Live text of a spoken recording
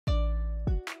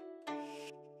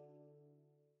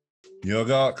You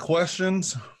got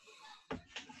questions?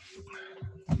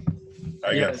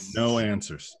 I got Yes. no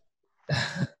answers.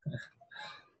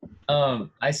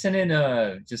 I sent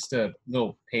in just a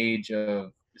little page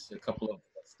of just a couple of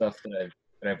stuff that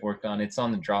I've worked on. It's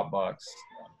on the Dropbox.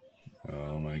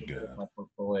 Oh my With god. my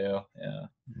portfolio. Yeah.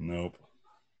 Nope.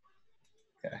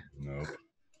 Okay. Nope.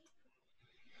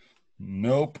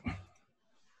 Nope.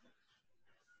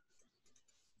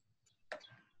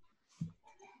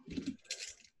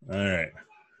 All right.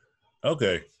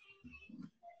 Okay.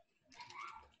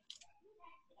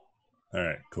 All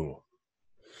right, cool.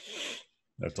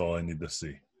 That's all I need to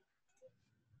see.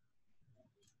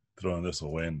 Throwing this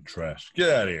away in the trash. Get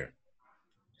out of here.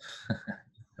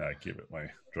 I keep it my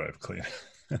drive clean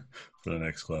for the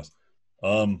next class.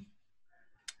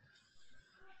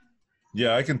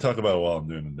 Yeah, I can talk about it while I'm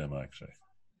doing the demo actually.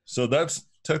 So that's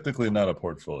technically not a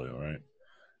portfolio, right?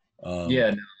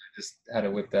 Yeah, no, I just had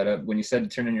to whip that up. When you said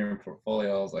turn in your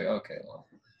portfolio, I was like, okay, well.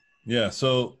 Yeah,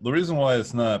 so the reason why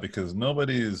it's not because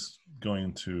nobody's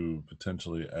going to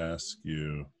potentially ask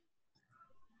you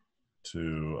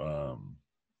to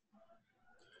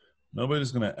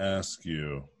nobody's going to ask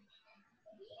you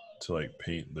to like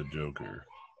paint the Joker,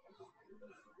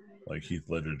 like Heath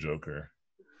Ledger Joker.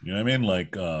 You know what I mean?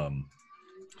 Like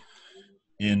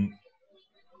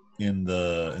in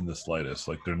the slightest.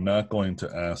 Like they're not going to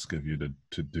ask of you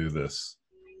to do this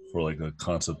for like a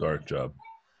concept art job,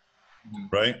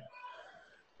 right?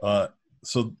 Uh,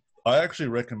 so I actually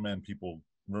recommend people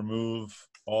remove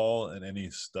all and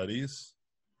any studies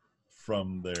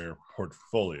from their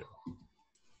portfolio.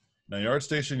 Now, your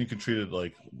ArtStation, you can treat it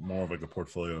like more of like a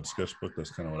portfolio and sketchbook.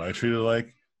 That's kind of what I treat it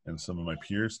like, and some of my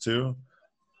peers too.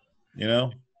 You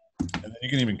know, and then you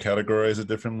can even categorize it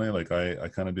differently. Like I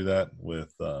kind of do that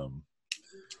with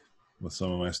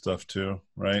some of my stuff too,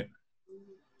 right?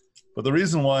 But the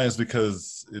reason why is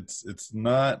because it's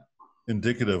not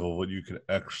indicative of what you could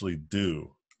actually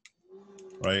do,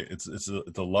 right? It's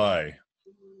a lie,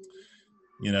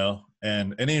 you know.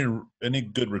 And any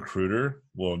good recruiter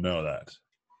will know that,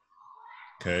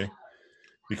 okay?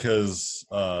 Because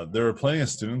there are plenty of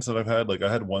students that I've had. Like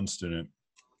I had one student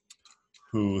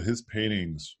who his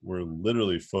paintings were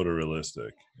literally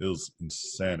photorealistic. It was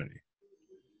insanity.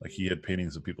 Like he had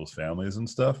paintings of people's families and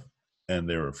stuff, and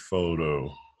they were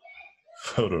photo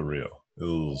real. It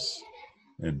was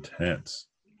intense.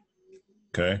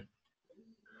 Okay.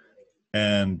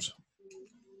 And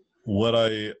what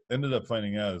I ended up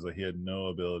finding out is that he had no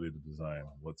ability to design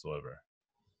whatsoever.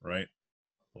 Right.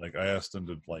 Like I asked him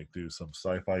to like do some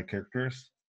sci-fi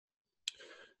characters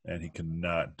and he could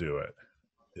not do it.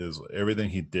 Everything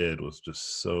he did was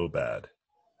just so bad.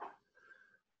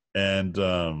 And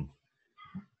and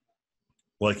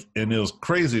it was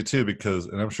crazy too because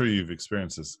and I'm sure you've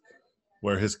experienced this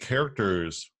where his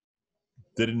characters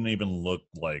didn't even look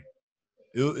like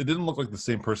it didn't look like the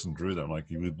same person drew them. Like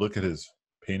you would look at his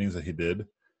paintings that he did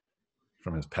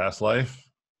from his past life,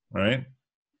 right?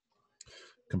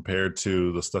 Compared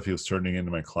to the stuff he was turning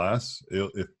into my class,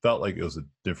 it felt like it was a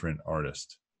different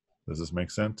artist. Does this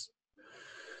make sense?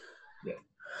 Yeah.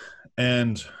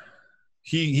 And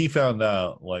he found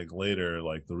out like later,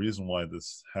 like the reason why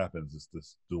this happens is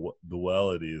this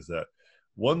duality is that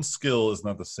one skill is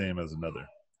not the same as another.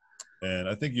 And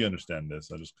I think you understand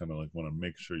this. I just kind of like want to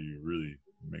make sure you really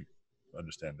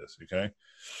understand this, okay?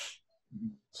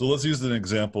 So let's use an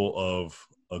example of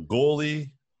a goalie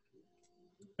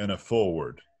and a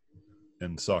forward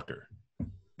in soccer,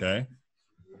 okay?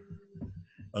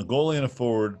 A goalie and a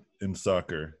forward in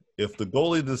soccer. If the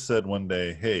goalie just said one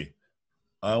day, hey,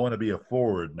 I want to be a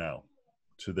forward now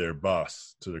to their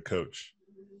boss, to their coach,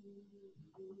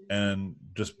 and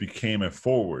just became a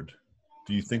forward,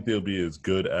 do you think they'll be as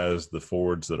good as the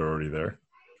forwards that are already there?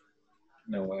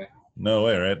 No way. No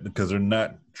way, right? Because they're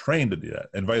not trained to do that.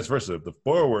 And vice versa. If the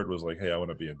forward was like, hey, I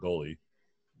want to be a goalie,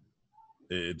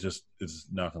 it just is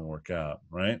not going to work out,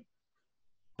 right?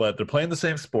 But they're playing the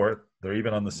same sport. They're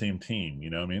even on the same team,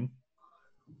 you know what I mean?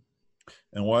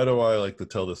 And why do I like to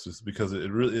tell this? Is because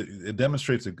it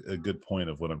demonstrates a good point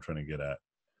of what I'm trying to get at.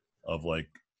 Of like,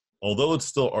 although it's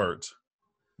still art,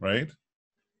 right?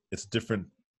 It's different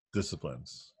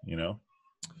disciplines, you know?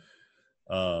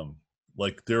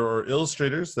 Like there are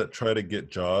illustrators that try to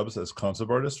get jobs as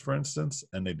concept artists, for instance,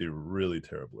 and they do really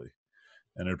terribly.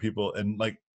 And there are people, and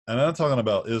like, and I'm not talking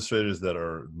about illustrators that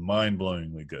are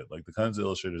mind-blowingly good, like the kinds of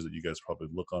illustrators that you guys probably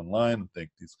look online and think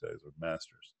these guys are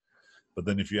masters. But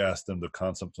then if you ask them to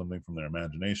concept something from their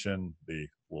imagination, they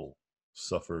will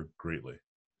suffer greatly.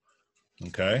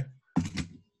 Okay?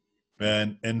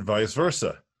 And vice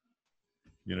versa.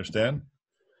 You understand?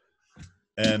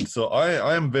 And so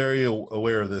I am very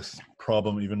aware of this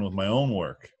problem even with my own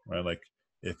work, right? Like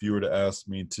if you were to ask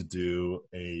me to do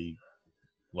a,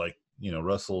 like, you know,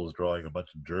 Russell was drawing a bunch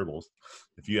of gerbils.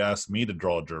 If you ask me to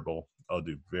draw a gerbil, I'll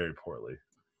do very poorly.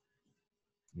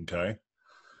 Okay.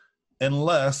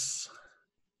 Unless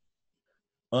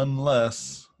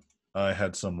I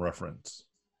had some reference.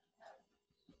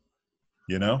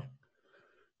 You know?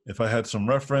 If I had some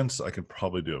reference, I could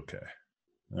probably do okay.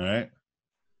 All right.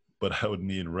 But I would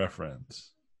need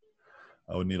reference.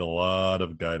 I would need a lot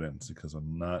of guidance because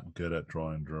I'm not good at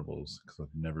drawing gerbils because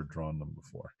I've never drawn them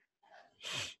before.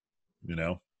 You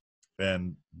know?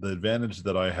 And the advantage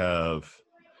that I have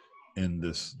in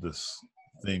this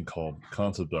thing called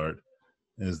concept art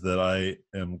is that I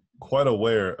am quite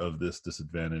aware of this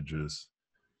disadvantages,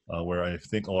 where I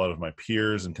think a lot of my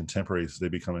peers and contemporaries, they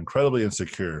become incredibly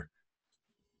insecure.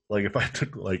 Like if I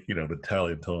took, like, you know,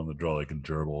 Vitaly and told him to draw like a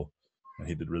gerbil and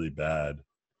he did really bad,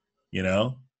 you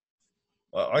know.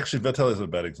 Actually, Vitaly is a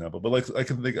bad example, but like I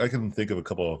can think of a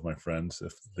couple of my friends,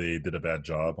 if they did a bad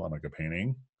job on like a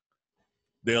painting,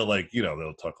 they'll, like, you know,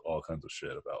 they'll talk all kinds of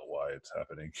shit about why it's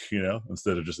happening, you know,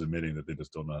 instead of just admitting that they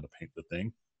just don't know how to paint the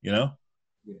thing, you know.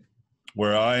 Yeah.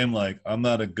 Where I am like, I'm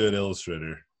not a good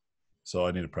illustrator, so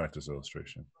I need to practice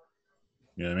illustration.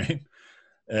 You know what I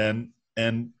mean?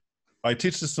 And I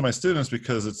teach this to my students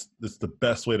because it's the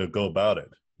best way to go about it,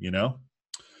 you know?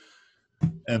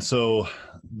 And so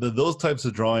those types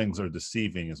of drawings are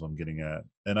deceiving is what I'm getting at.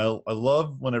 And I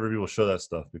love whenever people show that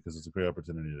stuff because it's a great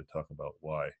opportunity to talk about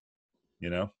why,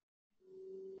 you know?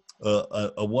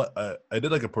 I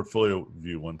did like a portfolio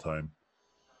view one time,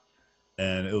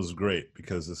 and it was great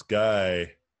because this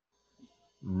guy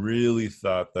really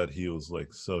thought that he was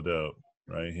like so dope,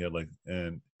 right? He had like,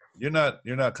 and you're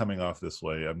not coming off this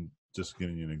way. I'm just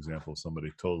giving you an example of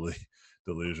somebody totally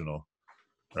delusional,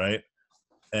 right?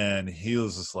 And he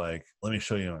was just like, let me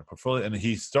show you my portfolio. And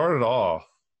he started off,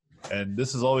 and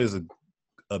this is always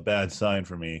a bad sign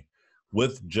for me,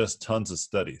 with just tons of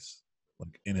studies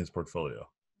like in his portfolio,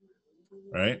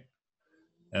 right?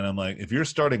 And I'm like, if you're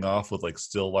starting off with like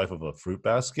still life of a fruit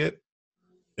basket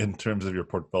in terms of your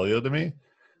portfolio to me,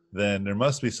 then there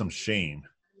must be some shame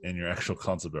in your actual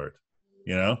concept art,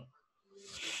 you know?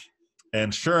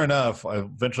 And sure enough, I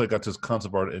eventually got to his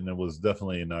concept art, and it was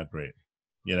definitely not great,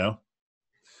 you know?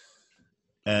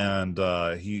 And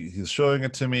he's showing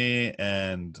it to me,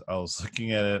 and I was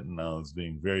looking at it, and I was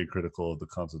being very critical of the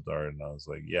concept art, and I was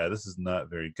like, yeah, this is not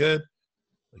very good.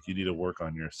 Like, you need to work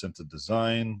on your sense of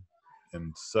design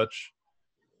and such.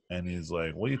 And he's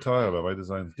like, what are you talking about? My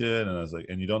design's good. And I was like,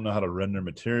 and you don't know how to render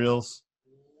materials?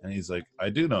 And he's like, I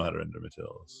do know how to render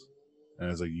materials. And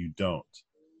I was like, you don't.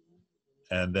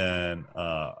 And then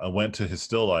I went to his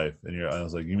still life, and I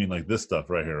was like, you mean like this stuff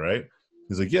right here, right?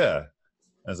 He's like, yeah.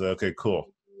 I was like, okay,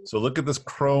 cool. So look at this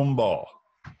chrome ball,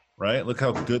 right? Look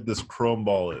how good this chrome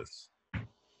ball is,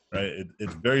 right?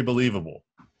 It's very believable.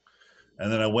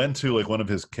 And then I went to like one of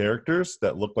his characters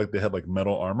that looked like they had like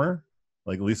metal armor,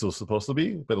 like Lisa was supposed to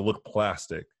be, but it looked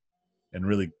plastic and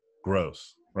really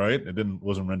gross, right?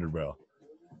 Wasn't rendered well.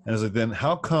 And I was like, then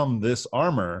how come this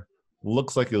armor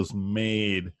looks like it was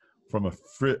made from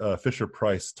a Fisher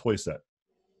Price toy set,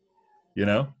 you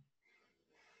know?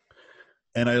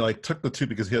 And I like took the two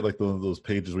because he had like those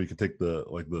pages where you could take the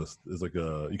like this is like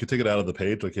you could take it out of the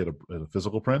page like he had a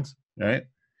physical print, right?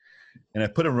 And I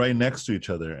put them right next to each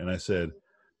other, and I said,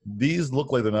 these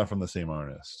look like they're not from the same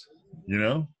artist, you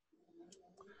know?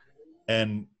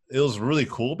 And it was really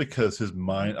cool because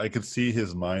I could see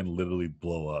his mind literally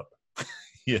blow up,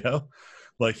 you know?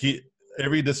 Like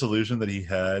every disillusion that he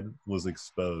had was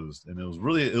exposed, and it was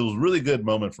really good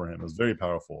moment for him. It was very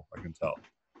powerful, I can tell,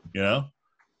 you know?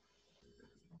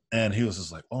 And he was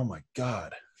just like, oh my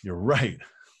God, you're right,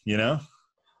 you know?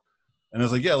 And I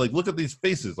was like, yeah, like look at these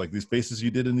faces, like these faces you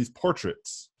did in these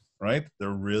portraits, right?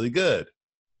 They're really good.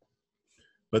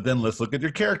 But then let's look at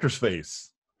your character's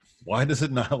face. Why does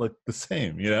it not look the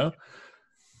same, you know?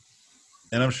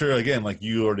 And I'm sure, again, like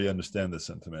you already understand this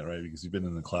sentiment, right? Because you've been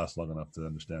in the class long enough to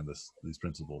understand these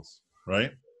principles,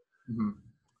 right? Mm-hmm.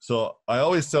 So I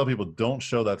always tell people, don't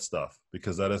show that stuff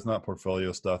because that is not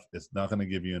portfolio stuff. It's not going to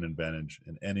give you an advantage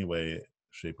in any way,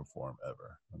 shape, or form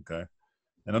ever, okay?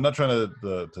 And I'm not trying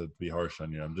to be harsh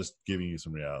on you. I'm just giving you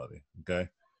some reality, okay?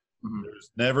 Mm-hmm. There's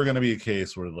never going to be a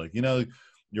case where, like, you know,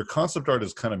 your concept art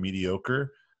is kind of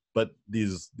mediocre, but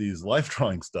these life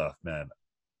drawing stuff, man,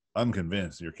 I'm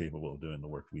convinced you're capable of doing the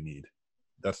work we need.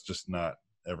 That's just not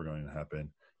ever going to happen.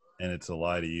 And it's a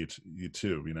lie to you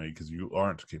too, you know, because you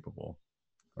aren't capable,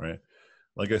 right?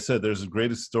 Like I said, there's the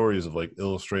greatest stories of like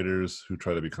illustrators who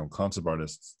try to become concept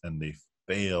artists and they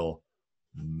fail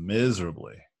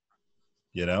miserably,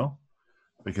 you know?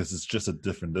 because it's just a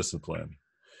different discipline.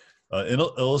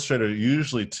 Illustrator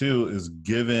usually too is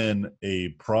given a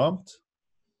prompt,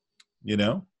 you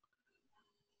know,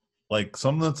 like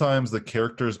some of the times the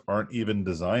characters aren't even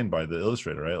designed by the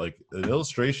illustrator, right? Like an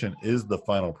illustration is the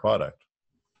final product.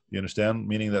 You understand?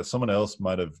 Meaning that someone else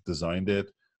might have designed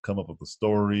it, come up with the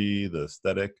story, the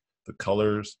aesthetic, the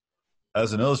colors.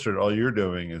 As an illustrator, all you're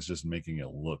doing is just making it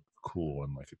look cool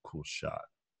and like a cool shot.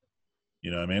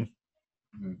 You know what I mean?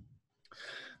 Mm-hmm.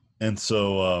 And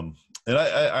so, and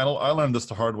I learned this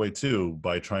the hard way too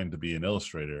by trying to be an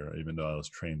illustrator, even though I was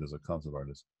trained as a concept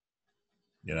artist.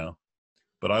 You know,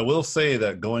 but I will say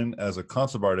that going as a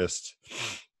concept artist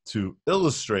to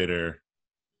illustrator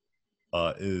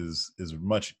is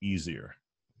much easier.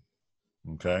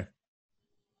 Okay,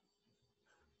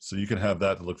 so you can have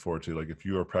that to look forward to. Like if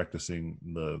you are practicing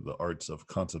the arts of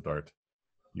concept art,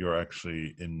 you're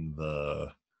actually in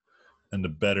the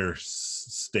better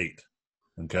state.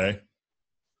 Okay.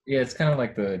 Yeah, it's kind of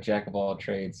like the jack of all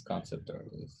trades concept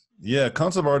artist. Yeah,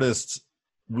 concept artists,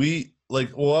 we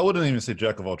like. Well, I wouldn't even say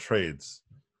jack of all trades.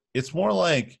 It's more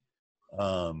like,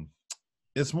 um,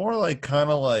 it's more like kind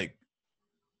of like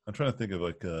I'm trying to think of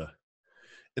like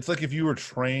it's like if you were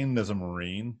trained as a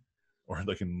Marine or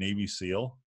like a Navy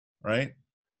SEAL, right?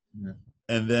 Yeah.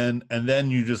 And then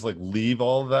you just like leave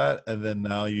all of that, and then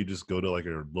now you just go to like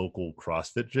a local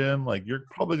CrossFit gym. Like you're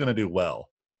probably gonna do well,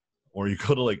 or you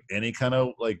go to like any kind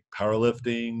of like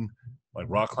powerlifting, like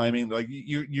rock climbing. Like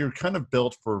you're kind of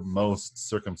built for most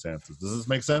circumstances. Does this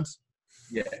make sense?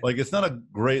 Yeah. Like it's not a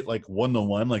great like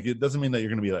one-to-one. Like it doesn't mean that you're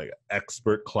gonna be like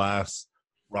expert class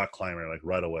rock climber like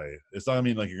right away. It's not gonna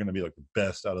mean like you're gonna be like the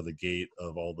best out of the gate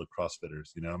of all the CrossFitters.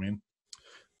 You know what I mean?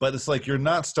 But it's like you're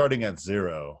not starting at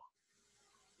zero.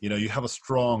 You know, you have a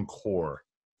strong core.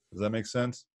 Does that make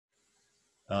sense?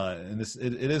 And this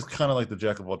it is kind of like the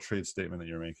jack of all trades statement that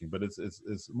you're making, but it's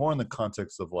more in the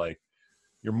context of like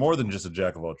you're more than just a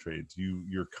jack of all trades.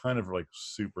 You're kind of like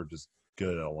super just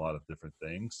good at a lot of different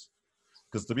things.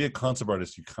 Because to be a concept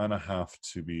artist, you kind of have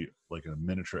to be like a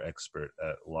miniature expert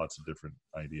at lots of different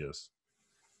ideas,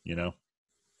 you know.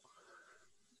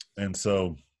 And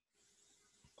so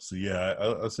yeah,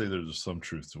 I'd say there's some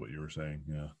truth to what you were saying,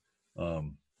 yeah.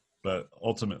 But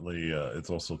ultimately,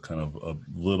 it's also kind of a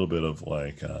little bit of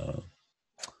like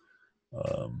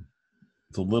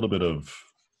it's a little bit of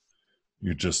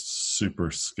you're just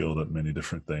super skilled at many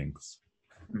different things.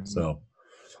 Mm-hmm.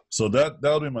 So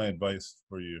that'll be my advice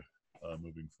for you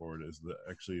moving forward. Is that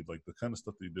actually like the kind of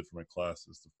stuff that you did for my class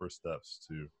is the first steps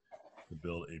to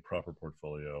build a proper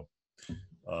portfolio.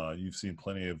 You've seen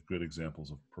plenty of good examples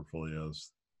of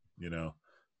portfolios, you know,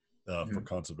 for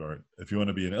concept art. If you want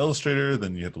to be an illustrator,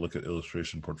 then you have to look at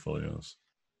illustration portfolios,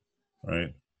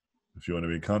 right? If you want to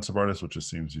be a concept artist, which it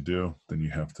seems you do, then you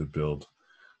have to build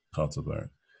concept art.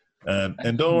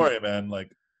 And don't worry, man.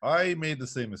 Like I made the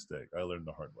same mistake. I learned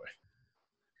the hard way.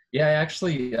 Yeah, I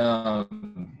actually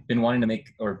been wanting to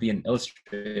make or be an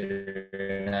illustrator,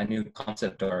 and I knew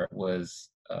concept art was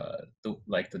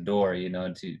the door, you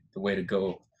know, to the way to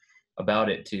go about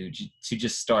it to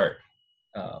just start,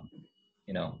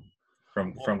 you know,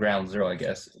 from ground zero. I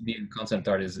guess being concept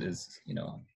art is you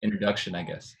know introduction, I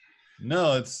guess.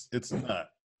 No, it's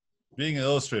not. Being an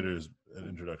illustrator is an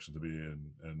introduction to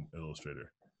being an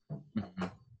illustrator. Mm-hmm.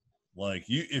 Like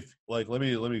let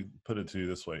me put it to you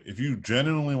this way. If you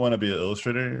genuinely want to be an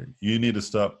illustrator, you need to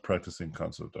stop practicing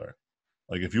concept art.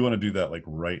 Like if you want to do that like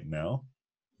right now,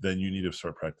 then you need to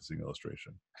start practicing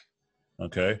illustration.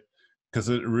 Okay? Because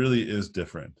it really is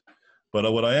different.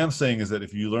 But what I am saying is that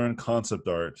if you learn concept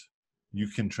art, you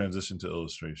can transition to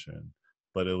illustration,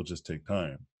 but it will just take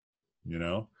time, you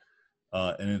know?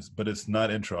 But it's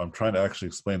not intro. I'm trying to actually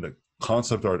explain that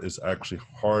concept art is actually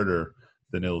harder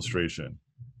than illustration.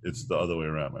 It's the other way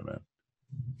around, my man.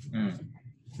 Mm.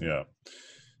 Yeah.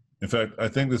 In fact, I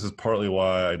think this is partly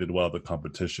why I did well at the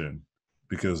competition,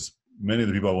 because many of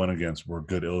the people I went against were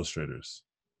good illustrators,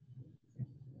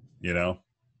 you know?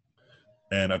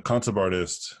 And a concept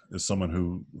artist is someone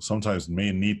who sometimes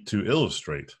may need to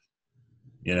illustrate,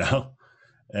 you know?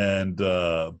 And,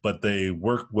 but they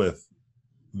work with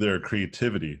their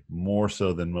creativity more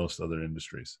so than most other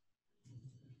industries.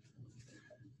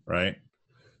 Right?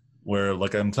 Where,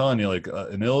 like I'm telling you, like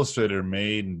an illustrator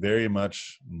may very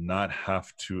much not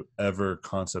have to ever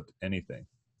concept anything.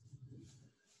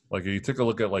 Like if you take a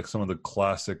look at like some of the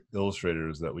classic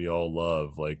illustrators that we all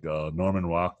love, like Norman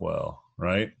Rockwell,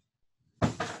 right?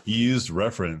 He used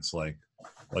reference like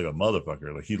a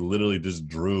motherfucker. Like he literally just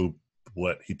drew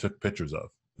what he took pictures of.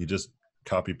 He just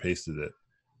copy pasted it.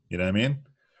 You know what I mean?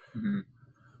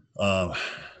 Mm-hmm.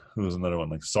 Who was another one?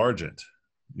 Like Sargent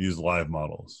used live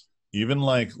models. even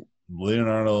like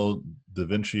Leonardo da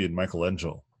Vinci and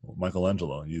Michelangelo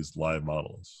used live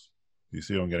models. Do you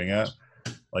see what I'm getting at?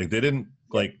 Like they didn't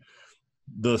like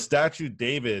the statue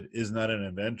David is not an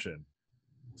invention.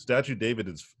 Statue David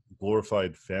is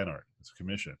glorified fan art. It's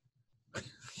commission.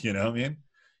 You know what I mean?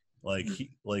 Like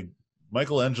like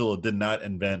Michelangelo did not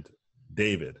invent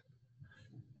David,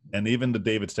 and even the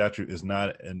David statue is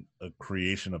not a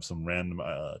creation of some random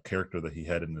character that he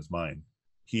had in his mind.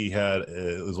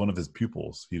 It was one of his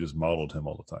pupils. He just modeled him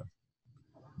all the time.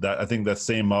 That I think that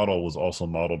same model was also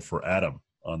modeled for Adam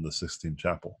on the Sistine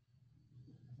Chapel.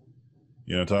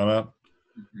 You know what I'm talking about?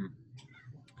 Mm-hmm.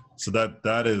 So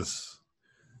that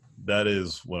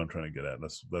is what I'm trying to get at.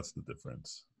 That's the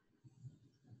difference.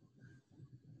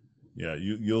 Yeah,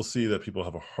 you'll see that people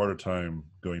have a harder time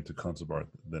going to concept art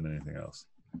than anything else,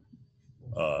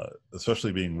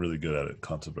 especially being really good at it.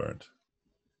 Concept art.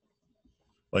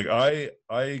 Like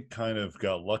I kind of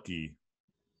got lucky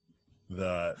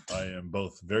that I am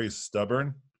both very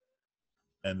stubborn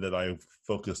and that I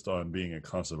focused on being a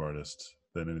concept artist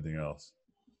than anything else,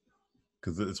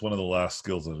 because it's one of the last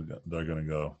skills that are going to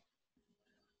go.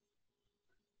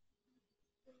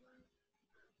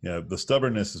 Yeah, the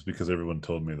stubbornness is because everyone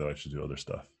told me that I should do other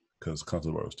stuff because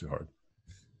concept art was too hard.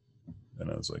 And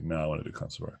I was like, no, I want to do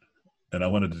concept art. And I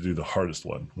wanted to do the hardest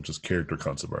one, which is character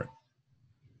concept art.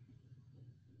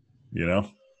 You know?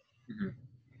 Mm-hmm.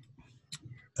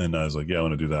 And I was like, yeah, I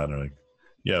want to do that. And they're like,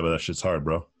 yeah, but that shit's hard,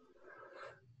 bro.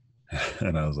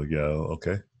 And I was like, yeah,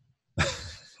 okay.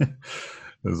 I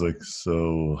was like,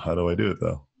 so how do I do it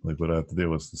though? Like, what do I have to do?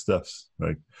 What's the steps?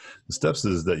 Like, the steps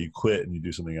is that you quit and you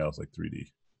do something else like 3D.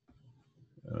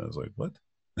 And I was like, what?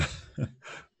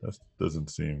 That doesn't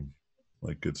seem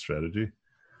like good strategy.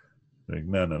 Like,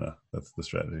 no. That's the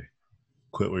strategy.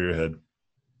 Quit where you're head.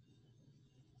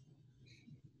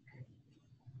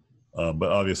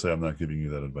 But obviously, I'm not giving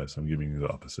you that advice. I'm giving you the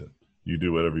opposite. You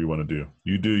do whatever you want to do.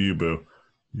 You do you, boo.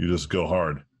 You just go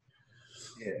hard.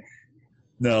 Yeah.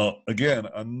 Now, again,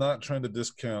 I'm not trying to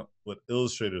discount what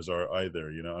illustrators are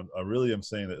either. You know, I really am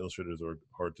saying that illustrators are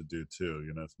hard to do too.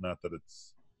 You know, it's not that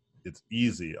it's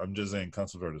easy. I'm just saying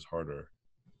concept art is harder,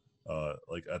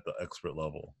 like at the expert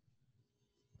level,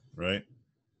 right?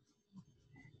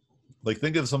 Like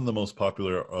think of some of the most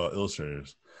popular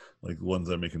illustrators, like ones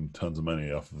that are making tons of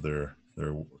money off of their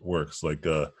works. Like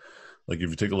if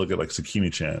you take a look at like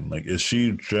Sakimi-chan, like is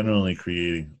she generally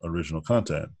creating original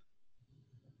content?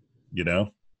 You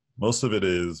know, most of it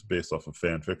is based off of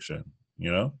fan fiction.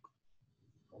 You know.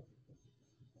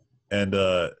 And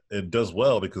it does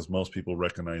well because most people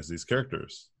recognize these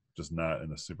characters, just not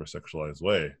in a super sexualized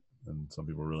way. And some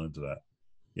people are really into that,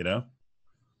 you know?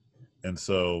 And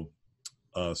so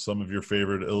some of your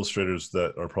favorite illustrators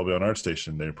that are probably on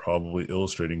ArtStation, they're probably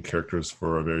illustrating characters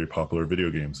for very popular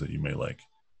video games that you may like,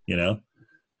 you know?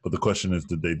 But the question is,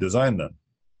 did they design them?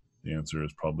 The answer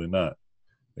is probably not.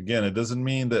 Again, it doesn't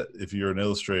mean that if you're an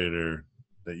illustrator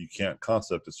that you can't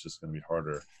concept, it's just going to be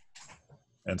harder.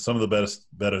 And some of the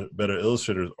better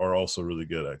illustrators are also really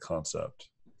good at concept,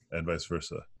 and vice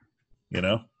versa. You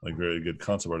know, like very good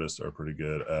concept artists are pretty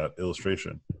good at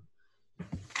illustration.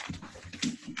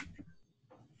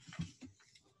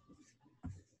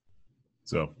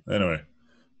 So anyway,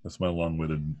 that's my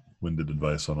long-winded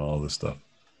advice on all this stuff.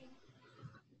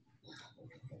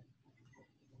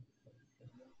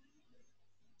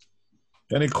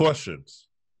 Any questions?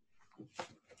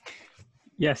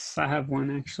 Yes, I have one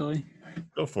actually.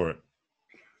 Go for it.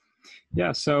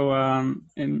 Yeah, so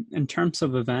in terms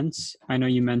of events, I know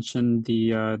you mentioned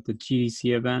the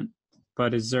GDC event,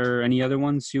 but is there any other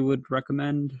ones you would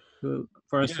recommend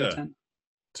for us to attend?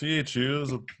 THU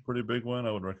is a pretty big one.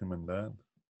 I would recommend that.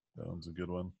 That one's a good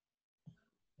one.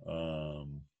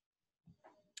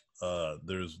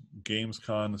 There's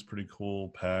GamesCon is pretty cool.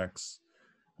 PAX,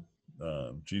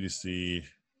 GDC.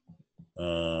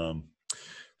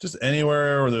 Just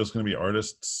anywhere where there's going to be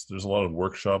artists. There's a lot of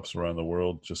workshops around the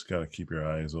world. Just got to keep your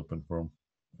eyes open for them.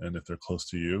 And if they're close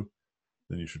to you,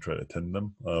 then you should try to attend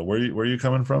them. Where are you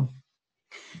coming from?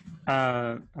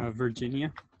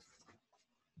 Virginia.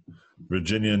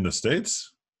 Virginia in the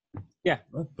States? Yeah.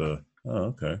 Oh,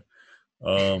 okay.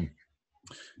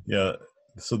 Yeah.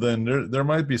 So then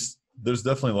there's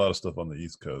definitely a lot of stuff on the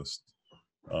East Coast,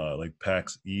 like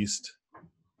PAX East,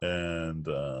 and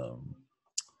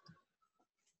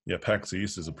PAX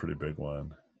East is a pretty big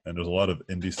one, and there's a lot of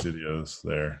indie studios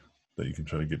there that you can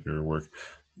try to get your work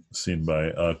seen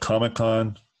by.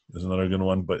 Comic-Con is another good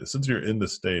one, but since you're in the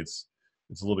States,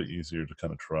 it's a little bit easier to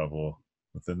kind of travel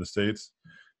within the States,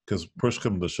 because push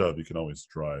come to shove, you can always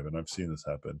drive, and I've seen this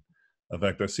happen. In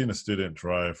fact, I've seen a student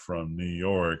drive from New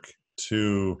York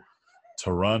to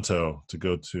Toronto to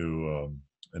go to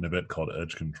an event called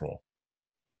Edge Control,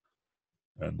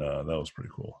 and that was pretty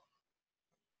cool.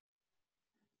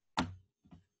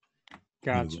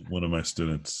 Gotcha. One of my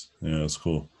students. Yeah, it was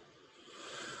cool.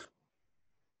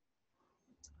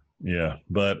 Yeah,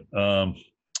 but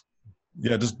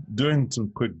yeah, just doing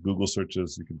some quick Google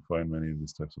searches, you can find many of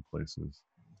these types of places.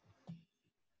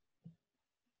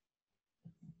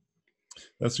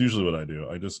 That's usually what I do.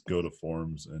 I just go to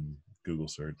forums and Google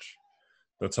search.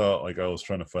 That's how, like, I was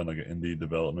trying to find like an indie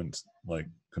development like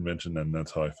convention, and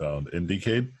that's how I found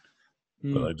Indiecade.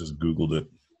 But I just Googled it.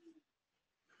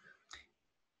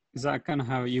 Is that kind of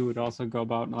how you would also go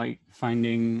about like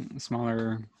finding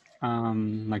smaller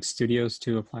like studios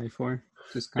to apply for?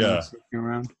 Just kind of like searching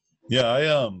around. Yeah,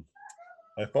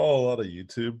 I follow a lot of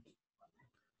YouTube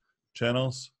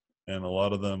channels, and a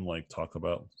lot of them like talk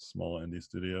about small indie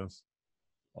studios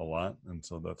a lot, and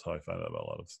so that's how I found out about a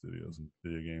lot of studios and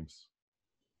video games.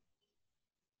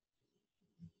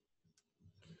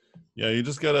 Yeah, you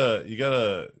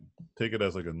gotta take it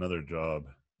as like another job,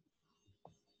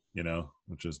 you know,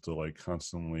 which is to like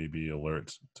constantly be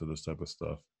alert to this type of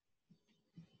stuff,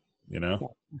 you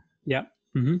know. Yeah.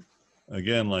 Mm-hmm.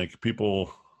 Again, like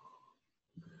people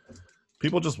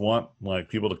just want like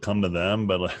people to come to them,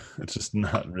 but like, it's just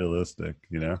not realistic,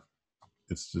 you know.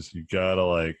 It's just you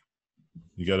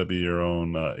gotta be your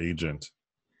own agent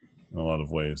in a lot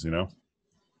of ways, you know.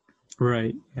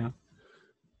 Right. Yeah.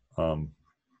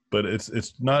 But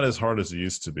it's not as hard as it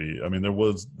used to be. I mean, there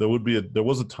was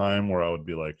a time where I would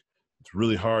be like, it's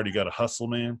really hard. You got to hustle,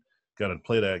 man. Got to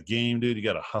play that game, dude. You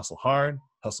got to hustle hard,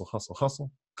 hustle, hustle, hustle.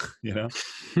 You know,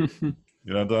 you know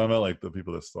what I'm talking about, like the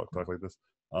people that talk like this.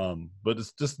 But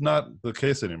it's just not the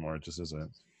case anymore. It just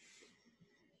isn't.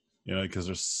 You know, because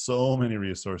there's so many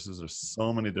resources, there's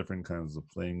so many different kinds of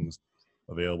things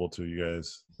available to you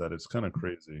guys that it's kind of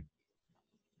crazy.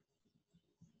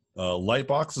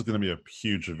 Lightbox is going to be a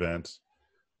huge event.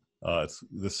 It's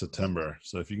this September,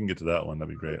 so if you can get to that one,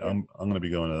 that'd be great. I'm going to be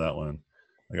going to that one.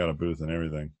 I got a booth and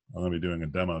everything. I'm going to be doing a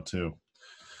demo too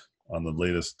on the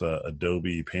latest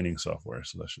Adobe painting software,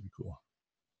 so that should be cool.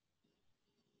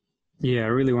 Yeah, I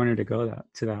really wanted to go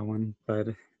to that one, but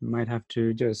might have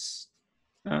to just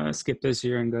skip this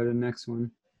year and go to the next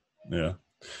one. Yeah,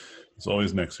 it's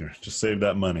always next year. Just save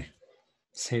that money.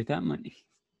 Save that money.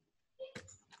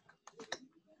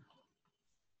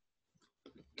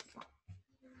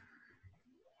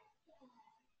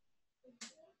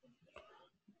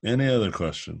 Any other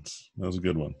questions? That was a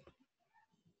good one.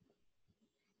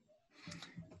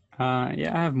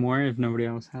 Yeah, I have more if nobody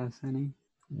else has any.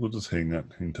 We'll just hang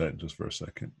tight just for a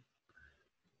second,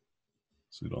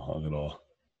 so you don't hog it all.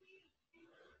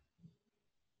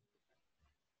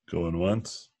 Going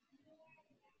once,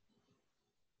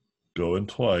 going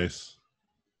twice.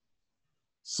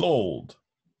 Sold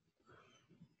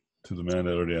to the man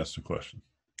that already asked a question.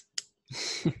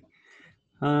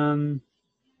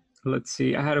 Let's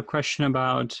see. I had a question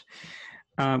about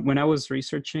when I was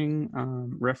researching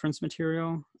reference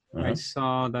material. I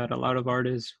saw that a lot of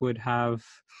artists would have,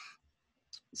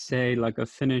 say, like a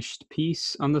finished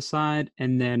piece on the side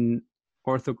and then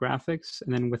orthographics,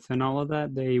 and then within all of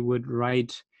that they would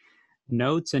write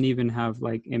notes and even have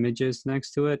like images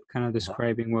next to it kind of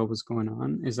describing what was going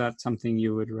on. Is that something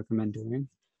you would recommend doing?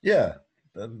 Yeah,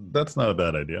 that's not a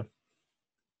bad idea.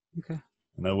 Okay.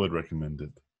 And I would recommend it.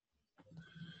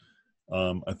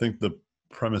 I think the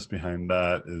premise behind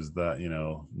that is that, you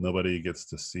know, nobody gets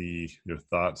to see your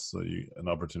thoughts, so an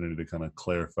opportunity to kind of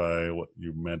clarify what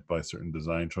you meant by certain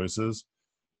design choices.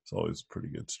 It's always pretty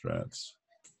good strats.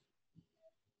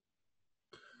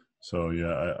 So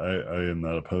yeah, I am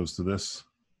not opposed to this.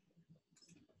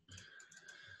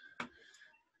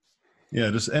 Yeah,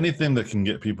 just anything that can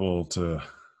get people to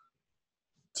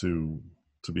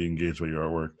be engaged with your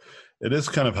artwork. It is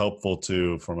kind of helpful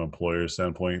too, from an employer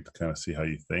standpoint, to kind of see how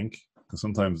you think, because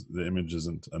sometimes the image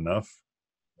isn't enough,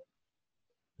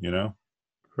 you know?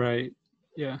 Right.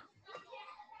 Yeah.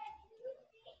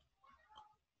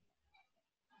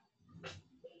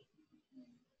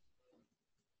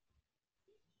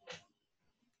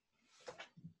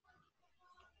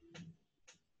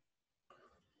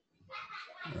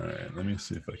 All right, let me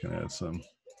see if I can add some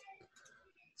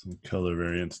color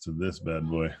variants to this bad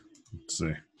boy. Let's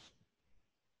see.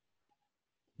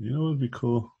 You know what would be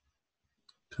cool?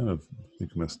 Kind of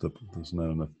think messed up. There's not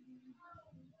enough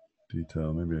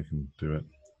detail. Maybe I can do it.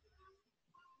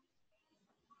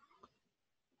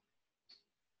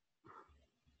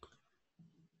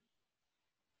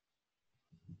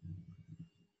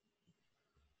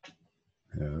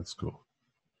 Yeah, that's cool.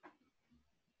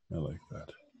 I like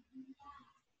that.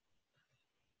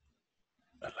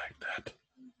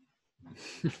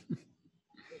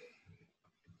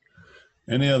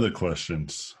 Any other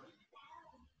questions?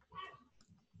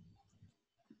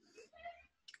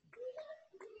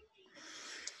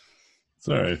 It's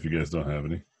all right if you guys don't have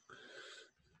any.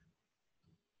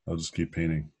 I'll just keep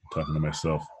painting, talking to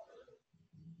myself.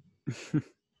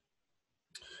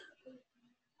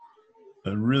 I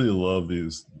really love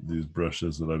these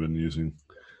brushes that I've been using.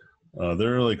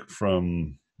 They're like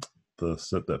from the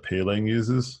set that Paylang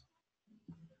uses.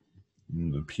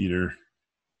 The Peter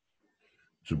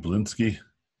Jablinski.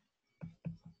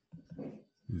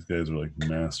 These guys are like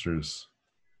masters.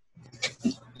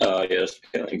 Yes,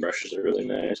 painting brushes are really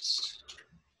nice.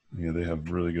 Yeah, they have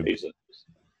really good.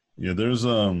 Yeah, there's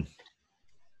that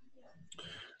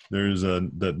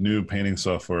new painting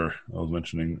software I was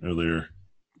mentioning earlier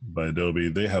by Adobe.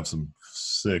 They have some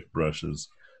sick brushes.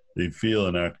 They feel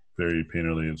and act very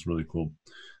painterly. It's really cool.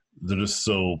 They're just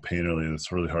so painterly. It's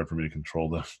really hard for me to control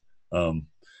them.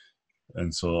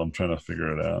 And so I'm trying to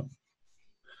figure it out.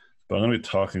 But I'm going to be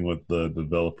talking with the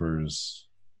developers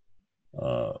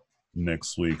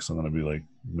next week. So I'm going to be like,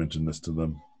 mention this to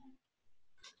them.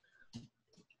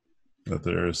 That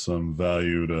there is some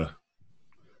value to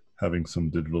having some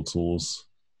digital tools.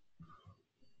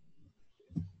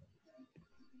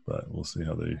 But we'll see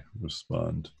how they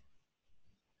respond.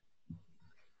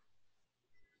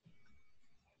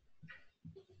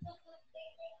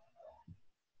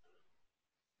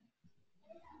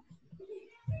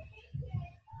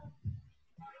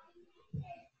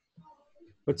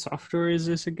 What software is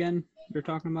this again you're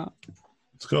talking about?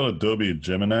 It's called Adobe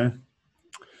Gemini.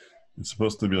 It's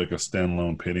supposed to be like a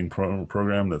standalone painting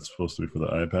program that's supposed to be for the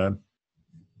iPad.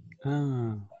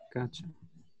 Oh, gotcha.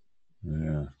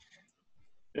 Yeah.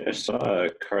 I saw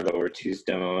Carlo Ortiz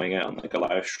demoing it on like a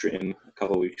live stream a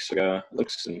couple weeks ago. It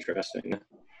looks interesting.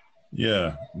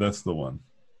 Yeah, that's the one.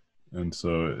 And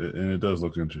so, it does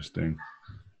look interesting.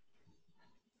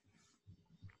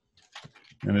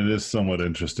 And it is somewhat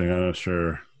interesting. I'm not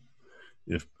sure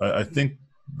if I think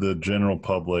the general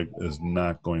public is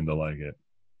not going to like it.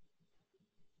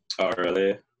 Oh,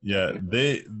 really? Yeah,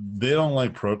 they don't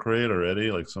like Procreate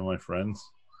already. Like some of my friends,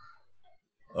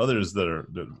 others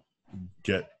that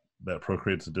get that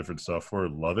Procreate's a different software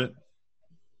love it,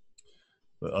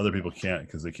 but other people can't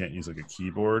because they can't use like a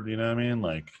keyboard. You know what I mean?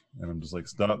 Like, and I'm just like,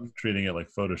 stop treating it like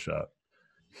Photoshop.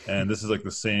 And this is like the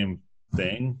same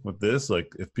thing with this.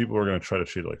 Like, if people are going to try to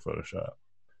treat it like Photoshop,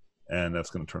 and that's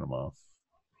going to turn them off.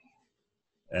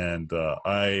 And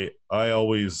I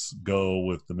always go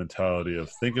with the mentality of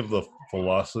think of the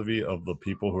philosophy of the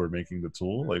people who are making the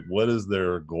tool. Like, what is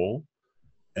their goal?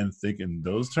 And think in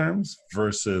those terms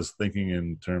versus thinking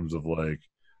in terms of like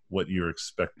what you're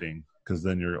expecting, because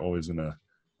then you're always going to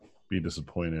be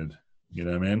disappointed. You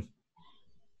know what I mean?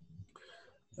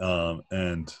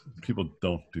 And people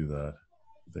don't do that.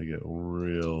 They get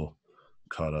real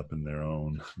caught up in their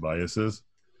own biases.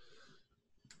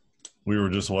 We were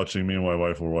just watching, me and my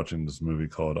wife were watching this movie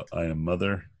called I Am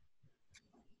Mother.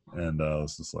 And I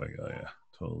was just like, oh yeah,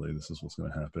 totally. This is what's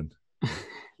going to happen.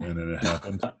 And then it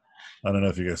happened. I don't know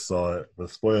if you guys saw it, but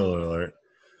spoiler alert,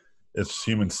 it's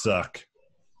humans suck.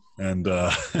 And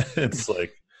it's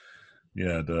like,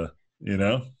 yeah, you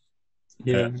know?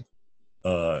 Yeah. And,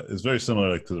 it's very similar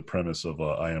like to the premise of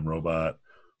I Am Robot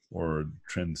or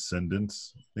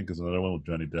Transcendence, I think is another one with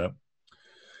Johnny Depp.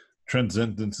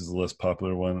 Transcendence is the less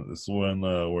popular one. It's the one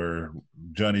where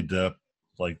Johnny Depp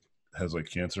like has like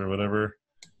cancer or whatever,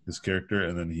 his character,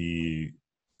 and then he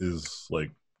is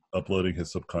like uploading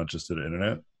his subconscious to the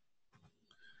internet,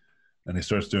 and he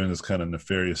starts doing this kind of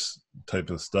nefarious type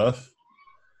of stuff,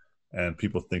 and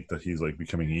people think that he's like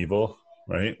becoming evil,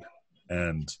 right?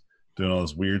 And doing all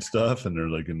this weird stuff, and they're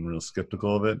like getting real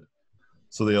skeptical of it.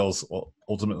 So they all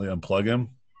ultimately unplug him,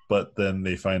 but then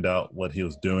they find out what he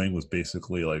was doing was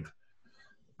basically like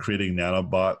creating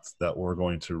nanobots that were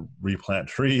going to replant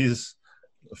trees,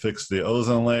 fix the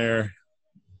ozone layer,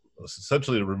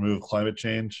 essentially to remove climate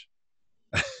change,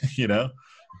 you know,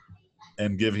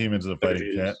 and give humans a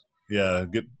fighting chance. Yeah,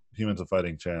 get humans a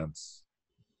fighting chance.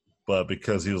 But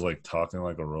because he was like talking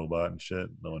like a robot and shit,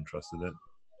 no one trusted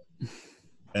it.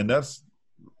 And that's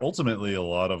ultimately a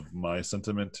lot of my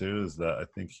sentiment too, is that I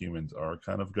think humans are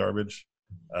kind of garbage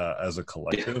as a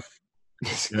collective,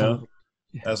 you know,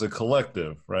 as a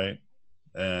collective, right?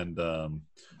 And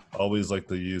always like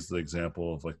to use the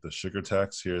example of like the sugar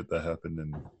tax here that happened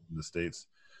in the States.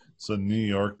 So in New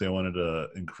York, they wanted to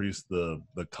increase the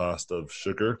cost of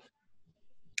sugar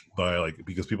by like,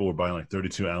 because people were buying like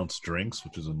 32-ounce drinks,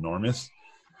 which is enormous,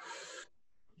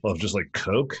 of just like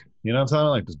Coke, you know what I'm talking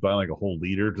about? Like just buying like a whole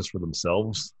liter just for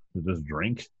themselves to just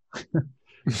drink.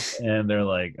 And they're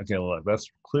like, okay, look, that's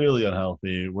clearly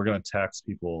unhealthy. We're going to tax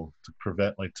people to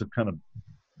prevent, like, to kind of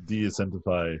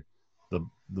de-incentivize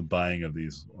the buying of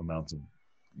these amounts of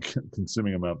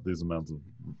these amounts of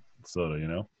soda, you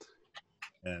know.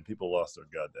 And people lost their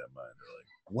goddamn mind. They're like,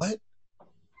 what?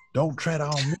 Don't tread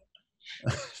on me.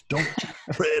 Don't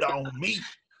tread on me.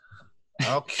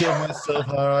 I'll kill myself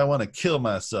how I want to kill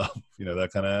myself. You know,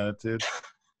 that kind of attitude.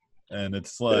 And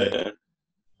it's like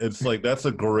that's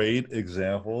a great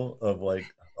example of like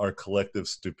our collective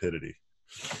stupidity.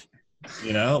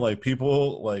 You know, like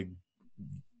people, like,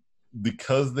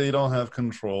 because they don't have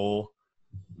control,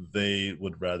 they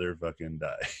would rather fucking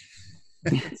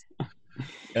die.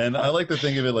 And I like to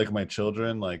think of it like my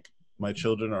children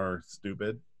are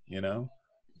stupid, you know.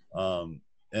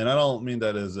 And I don't mean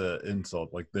that as an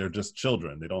insult. Like, they're just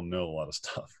children. They don't know a lot of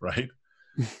stuff, right?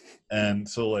 And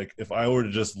so, like, if I were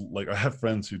to just, like, I have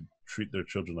friends who treat their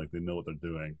children like they know what they're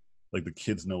doing. Like, the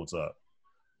kids know what's up.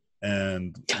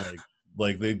 And,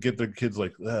 like they get their kids,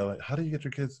 like, oh, how do you get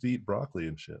your kids to eat broccoli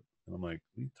and shit? And I'm like,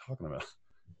 what are you talking about?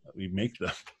 We make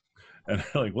them. And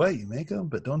they're like, what? You make them?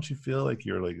 But don't you feel like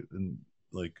you're,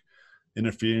 like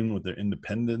interfering with their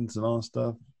independence and all this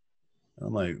stuff?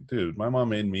 I'm like, dude, my mom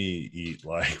made me eat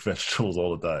like vegetables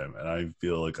all the time, and I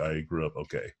feel like I grew up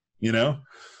okay, you know.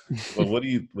 But what are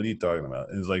you talking about?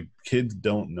 It's like, kids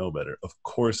don't know better. Of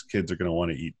course, kids are gonna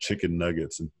want to eat chicken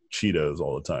nuggets and Cheetos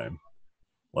all the time.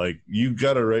 Like, you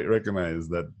gotta recognize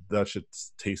that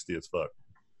shit's tasty as fuck.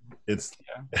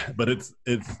 But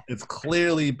it's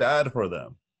clearly bad for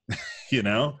them. You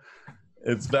know,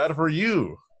 it's bad for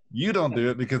you. You don't do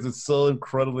it because it's so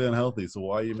incredibly unhealthy. So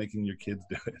why are you making your kids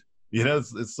do it? You know,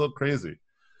 it's so crazy,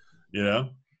 you know?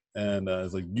 And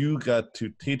it's like, you got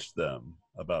to teach them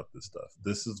about this stuff.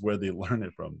 This is where they learn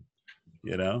it from,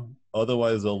 you know?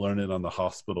 Otherwise, they'll learn it on the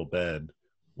hospital bed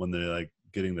when they're, like,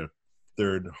 getting their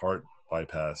third heart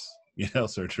bypass, you know,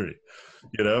 surgery.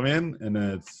 You know what I mean? And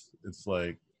then it's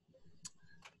like,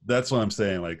 that's what I'm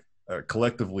saying. Like,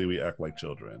 collectively, we act like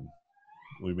children.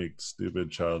 We make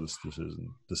stupid, childish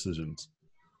decisions.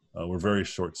 We're very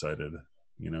short-sighted,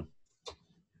 you know?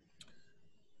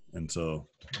 And so,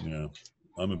 yeah,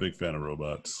 I'm a big fan of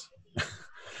robots.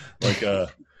 I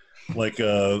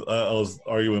was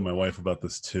arguing with my wife about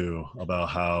this too, about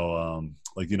how,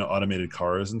 like, you know, automated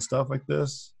cars and stuff like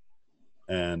this.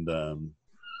 And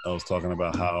I was talking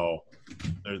about how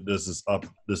there's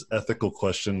this ethical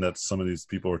question that some of these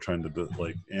people are trying to,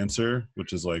 like, answer,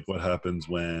 which is like, what happens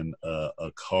when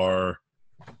a car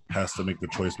has to make the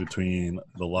choice between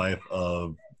the life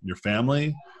of your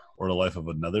family or the life of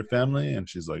another family? And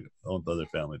she's like, I want the other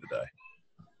family to die.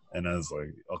 And I was like,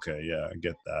 okay, yeah, I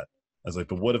get that. I was like,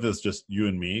 but what if it's just you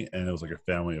and me, and it was like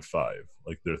a family of 5?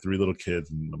 Like, there are 3 little kids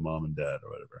and the mom and dad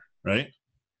or whatever, right?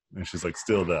 And she's like,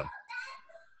 still them.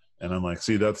 And I'm like,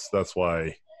 see, that's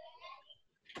why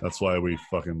we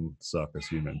fucking suck as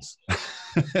humans.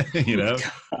 You know?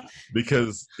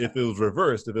 Because if it was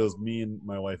reversed, if it was me and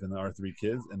my wife and our 3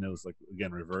 kids, and it was, like,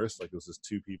 again, reversed, like, it was just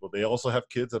 2 people, they also have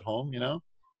kids at home, you know,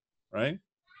 right?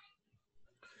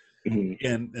 Mm-hmm.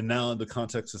 And now the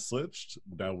context is switched.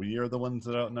 Now we are the ones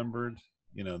that are outnumbered,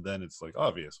 you know. Then it's like,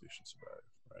 obvious we should survive,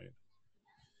 right?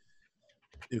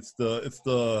 It's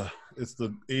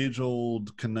the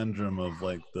age-old conundrum of,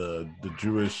 like, the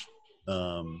Jewish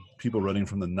people running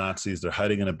from the Nazis. They're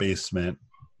hiding in a basement,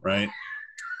 right?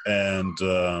 And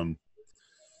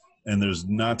there's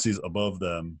Nazis above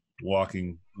them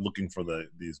walking, looking for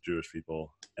these Jewish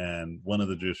people. And one of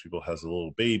the Jewish people has a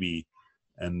little baby,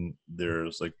 and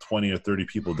there's like 20 or 30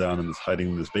 people down in this, hiding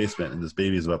in this basement, and this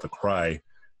baby is about to cry.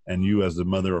 And you, as the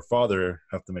mother or father,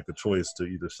 have to make a choice to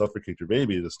either suffocate your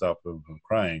baby to stop them from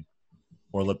crying,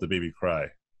 or let the baby cry,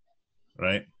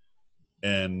 right?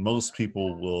 And most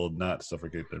people will not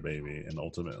suffocate their baby and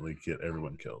ultimately get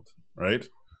everyone killed, right?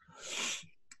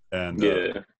 And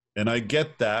Yeah. and I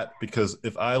get that, because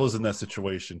if I was in that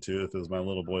situation too, if it was my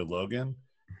little boy Logan,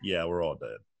 yeah, we're all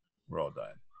dead. We're all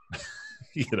dying.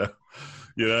 You know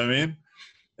what I mean?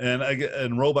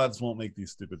 And robots won't make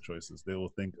these stupid choices. They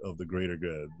will think of the greater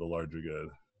good, the larger good,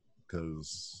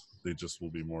 because they just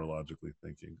will be more logically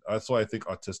thinking. That's why I think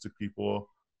autistic people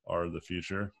are the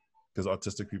future, because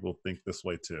autistic people think this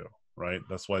way too, right?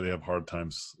 That's why they have hard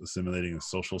times assimilating in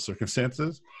social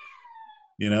circumstances,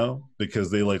 you know, because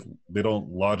they don't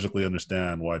logically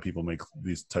understand why people make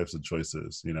these types of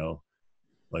choices, you know,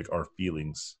 like our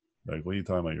feelings. Like, what are you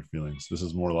talking about, your feelings? This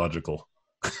is more logical.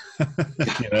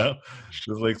 You know,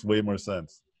 this makes way more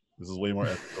sense. This is way more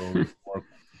ethical, more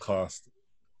cost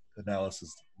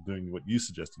analysis doing what you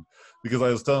suggested. Because I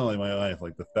was telling, like, my wife,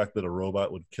 like, the fact that a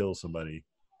robot would kill somebody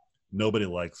Nobody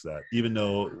likes that, even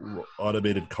though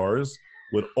automated cars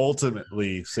would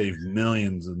ultimately save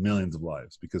millions and millions of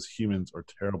lives because humans are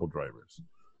terrible drivers.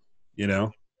 You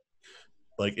know,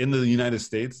 like in the United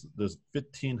States, there's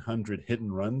 1,500 hit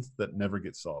and runs that never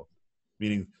get solved,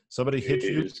 meaning somebody hit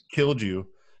you, killed you,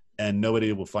 and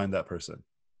nobody will find that person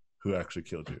who actually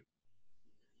killed you.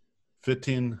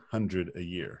 1,500 a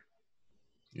year.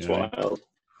 It's wild.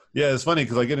 Yeah, it's funny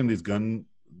because I get in these gun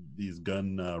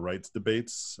rights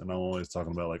debates, and I'm always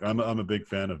talking about like I'm a big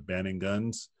fan of banning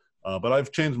guns, but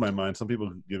I've changed my mind. Some people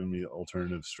have given me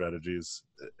alternative strategies,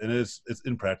 and it's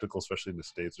impractical, especially in the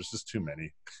States. There's just too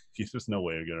many. There's no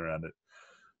way to get around it.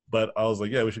 But I was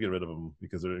like, yeah, we should get rid of them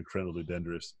because they're incredibly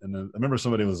dangerous. And then I remember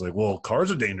somebody was like, well,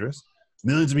 cars are dangerous.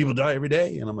 Millions of people die every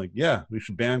day. And I'm like, yeah, we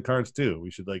should ban cars too.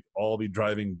 We should like all be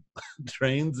driving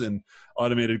trains and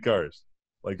automated cars.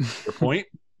 Like, your point?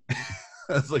 I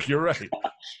was like, you're right.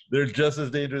 They're just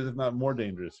as dangerous, if not more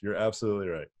dangerous. You're absolutely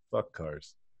right. Fuck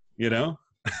cars. You know?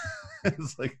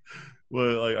 It's like,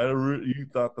 well, like you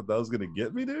thought that was gonna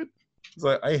get me, dude? It's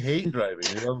like I hate driving.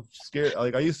 You know, I'm scared.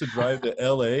 Like I used to drive to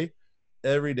LA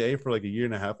every day for like a year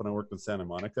and a half when I worked in Santa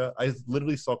Monica. I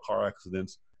literally saw car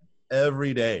accidents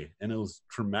every day, and it was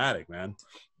traumatic, man.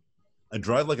 I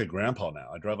drive like a grandpa now.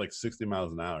 I drive like 60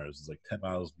 miles an hour. It's like 10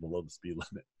 miles below the speed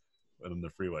limit on the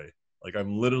freeway. Like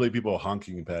I'm literally people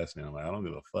honking past me. I'm like, I don't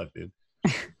give a fuck, dude.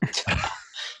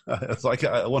 It's like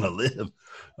I want to live.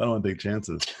 I don't want to take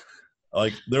chances.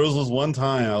 Like there was this one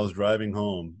time I was driving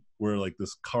home where like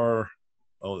this car,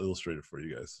 I'll illustrate it for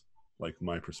you guys, like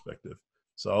my perspective.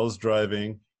 So I was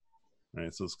driving,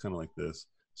 right? So it's kind of like this.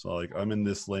 So like I'm in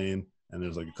this lane and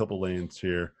there's like a couple lanes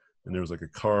here and there was like a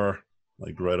car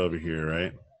like right over here,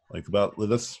 right? Like about,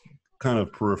 that's kind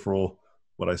of peripheral.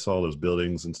 What I saw, there's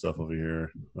buildings and stuff over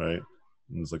here, right?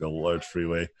 And there's like a large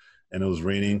freeway and it was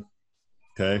raining,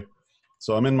 okay?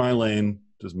 So I'm in my lane,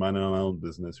 just minding my own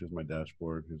business. Here's my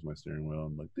dashboard. Here's my steering wheel.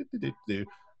 I'm like,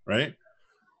 right?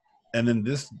 And then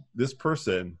this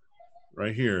person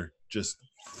right here just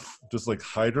like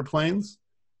hydroplanes,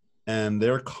 and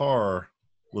their car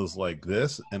was like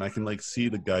this, and I can like see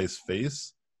the guy's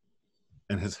face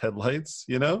and his headlights,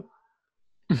 you know?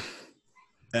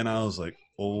 And I was like,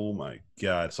 oh my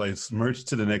God. So I merged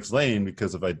to the next lane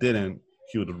because if I didn't,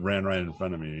 he would have ran right in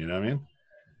front of me, you know what I mean?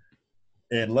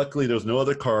 And luckily, there was no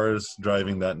other cars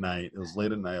driving that night. It was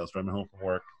late at night. I was driving home from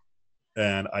work,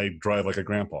 and I drive like a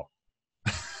grandpa.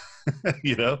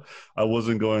 You know, I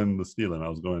wasn't going the speed limit. I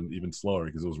was going even slower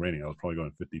because it was raining. I was probably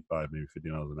going 55, maybe 50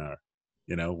 miles an hour.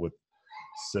 You know, with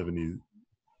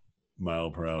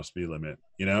 70-mile-per-hour speed limit.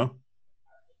 You know,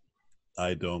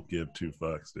 I don't give two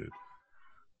fucks, dude.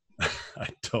 I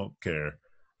don't care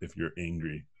if you're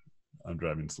angry. I'm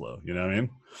driving slow. You know what I mean?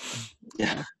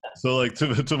 Yeah. So like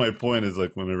to my point is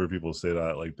like whenever people say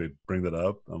that, like they bring that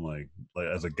up, I'm like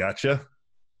as a gotcha,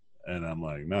 and I'm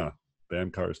like, nah,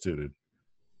 ban cars too, dude.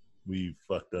 We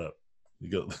fucked up. You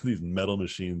got these metal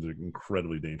machines are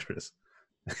incredibly dangerous.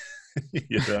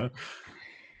 You know,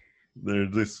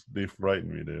 they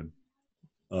frighten me, dude.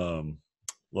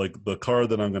 Like the car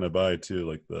that I'm gonna buy too,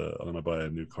 like I'm gonna buy a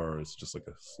new car. It's just like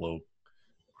a slow,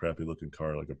 crappy looking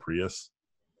car, like a Prius,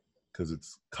 because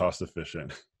it's cost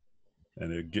efficient.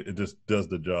 And it just does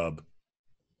the job,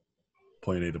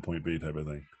 point A to point B type of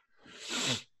thing.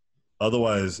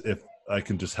 Otherwise, if I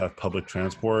can just have public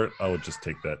transport, I would just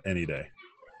take that any day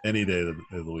of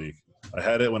the week. I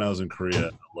had it when I was in Korea.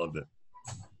 I loved it.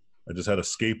 I just had a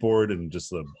skateboard and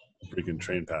just a freaking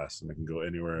train pass, and I can go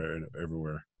anywhere and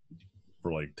everywhere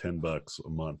for like $10 a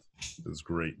month. It was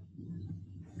great.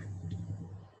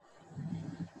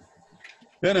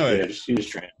 Anyway, yeah, just use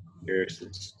train here.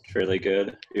 It's fairly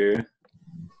good here.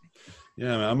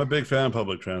 Yeah, man, I'm a big fan of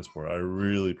public transport. I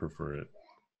really prefer it.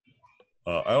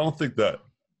 I don't think that,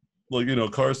 like, you know,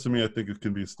 cars to me, I think it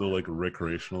can be still like a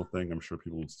recreational thing. I'm sure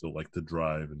people would still like to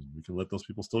drive, and we can let those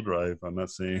people still drive. I'm not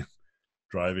saying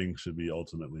driving should be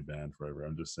ultimately banned forever.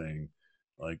 I'm just saying,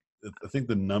 like, I think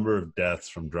the number of deaths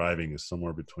from driving is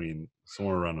somewhere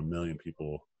around 1 million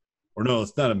people. Or no,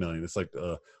 it's not 1 million. It's like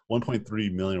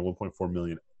 1.3 million or 1.4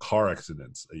 million car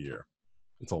accidents a year.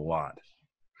 It's a lot.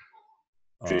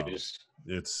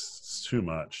 It's too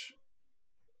much.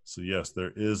 So yes,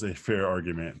 there is a fair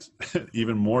argument,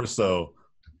 even more so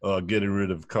getting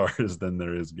rid of cars than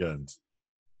there is guns.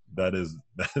 That is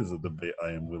a debate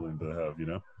I am willing to have, you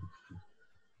know?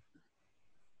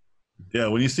 Yeah,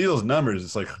 when you see those numbers,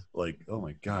 it's like oh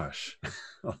my gosh.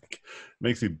 Like,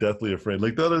 makes you deathly afraid.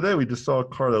 Like the other day we just saw a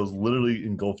car that was literally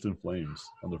engulfed in flames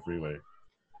on the freeway.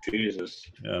 Jesus.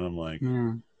 Yeah, and I'm like,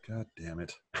 God damn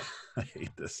it. I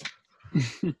hate this.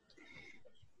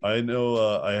 I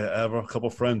know I have a couple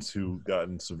friends who got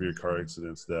in severe car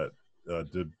accidents that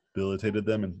debilitated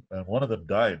them, and one of them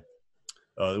died.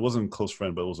 It wasn't a close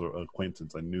friend, but it was an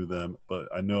acquaintance. I knew them, but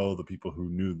I know the people who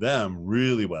knew them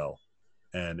really well,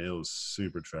 and it was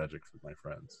super tragic for my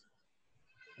friends.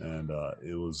 And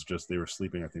it was just, they were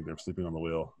sleeping. I think they were sleeping on the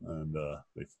wheel, and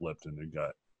they flipped, and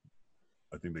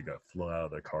I think they got flown out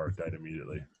of their car, died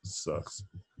immediately. Sucks.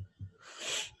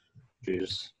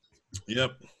 Jeez.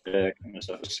 Yep. Yeah, that kind of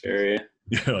stuff is scary.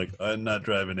 You're like, I'm not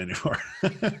driving anymore.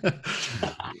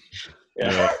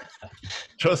 Yeah.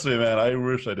 Trust me, man. I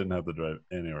wish I didn't have to drive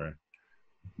anywhere.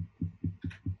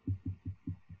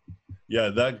 Yeah,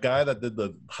 that guy that did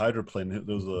the hydroplane,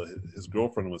 there was his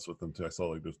girlfriend was with him too. I saw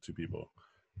like those two people.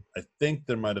 I think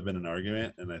there might have been an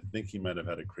argument, and I think he might have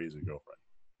had a crazy girlfriend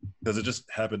because it just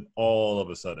happened all of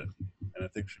a sudden. And I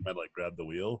think she might like grab the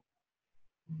wheel.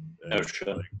 And Oh shit!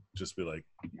 Like, just be like,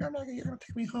 you're gonna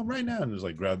take me home right now, and just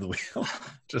like grab the wheel.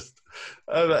 Just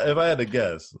if I had to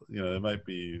guess, you know, it might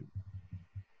be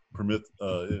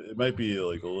it might be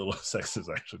like a little sexist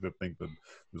actually to think that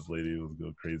this lady was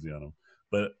go crazy on him.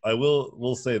 But I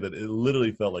will say that it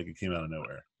literally felt like it came out of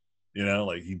nowhere. You know,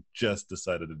 like he just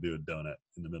decided to do a donut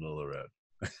in the middle of the road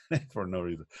for no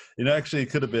reason. You know, actually,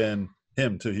 it could have been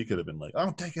him too. He could have been like,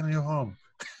 "I'm taking you home,"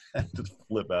 and just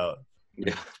flip out.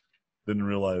 Yeah. Didn't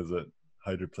realize that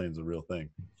hydroplane's a real thing.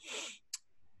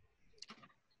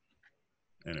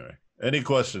 Anyway, any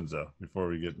questions though before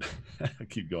we get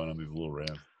keep going on these little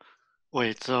rants?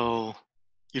 Wait, so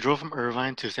you drove from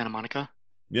Irvine to Santa Monica?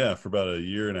 Yeah, for about a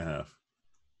year and a half.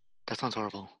 That sounds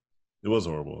horrible. It was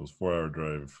horrible. It was a 4-hour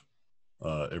drive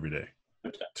every day.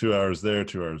 2 hours there,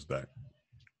 2 hours back.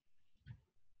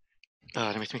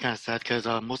 That makes me kind of sad because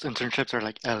most internships are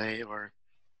like LA or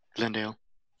Glendale.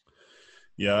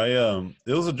 Yeah,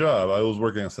 it was a job. I was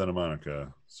working at Santa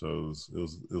Monica, so it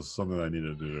was something I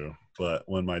needed to do. But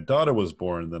when my daughter was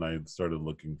born, then I started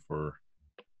looking for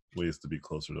ways to be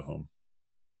closer to home.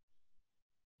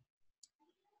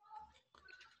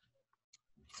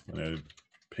 And I'm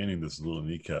painting this little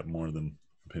kneecap more than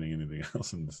painting anything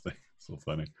else in this thing. It's so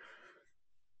funny.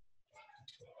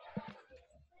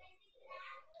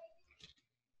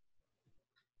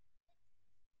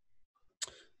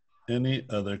 Any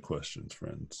other questions,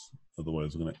 friends?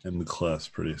 Otherwise, we're going to end the class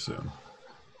pretty soon.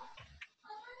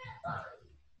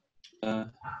 I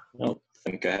don't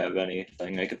think I have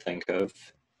anything I could think of.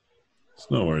 It's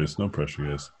no worries, no pressure,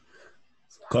 guys.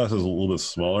 Class is a little bit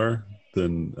smaller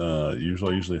than usual.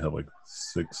 I usually have like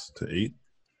 6 to 8.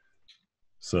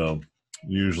 So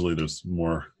usually there's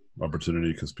more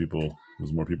opportunity because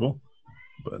there's more people.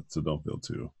 But so don't feel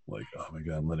too like, oh my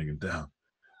God, I'm letting him down.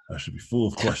 I should be full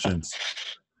of questions.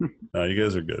 You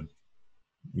guys are good.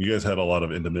 You guys had a lot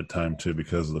of intimate time too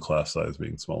because of the class size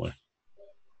being smaller.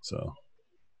 So,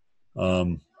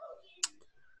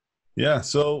 yeah.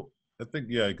 So I think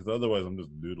because otherwise I'm just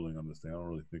doodling on this thing. I don't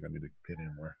really think I need to paint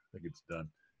anymore. I think it's done.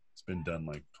 It's been done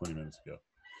like 20 minutes ago.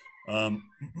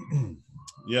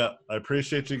 Yeah, I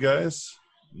appreciate you guys.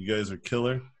 You guys are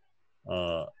killer.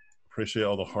 Appreciate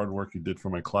all the hard work you did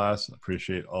for my class.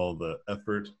 Appreciate all the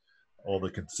effort, all the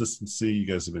consistency. You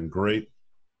guys have been great.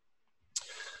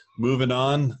 Moving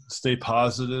on, stay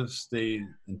positive, stay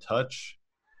in touch.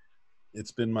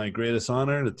 It's been my greatest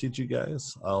honor to teach you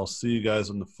guys. I'll see you guys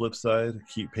on the flip side.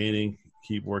 Keep painting,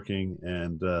 keep working,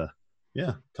 and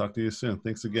yeah, talk to you soon.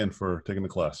 Thanks again for taking the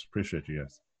class. Appreciate you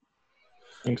guys.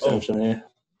 Thanks, Anthony.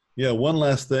 Yeah, one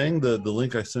last thing, the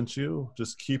link I sent you,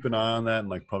 just keep an eye on that in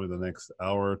like probably the next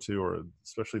hour or two, or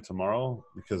especially tomorrow,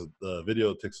 because the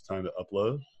video takes time to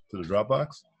upload to the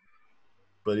Dropbox.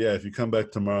 But yeah, if you come back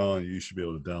tomorrow, you should be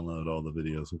able to download all the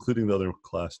videos, including the other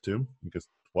class too. You can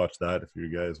watch that if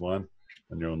you guys want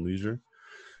on your own leisure.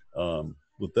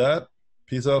 With that,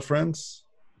 peace out, friends,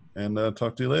 and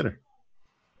talk to you later.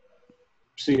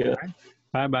 See ya.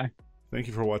 Bye-bye. Thank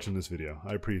you for watching this video.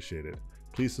 I appreciate it.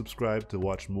 Please subscribe to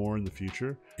watch more in the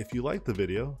future. If you like the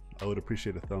video, I would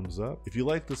appreciate a thumbs up. If you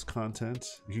like this content,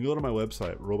 you can go to my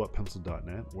website,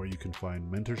 robotpencil.net, where you can find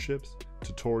mentorships,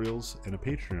 tutorials, and a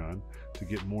Patreon to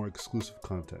get more exclusive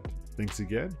content. Thanks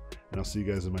again, and I'll see you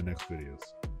guys in my next videos.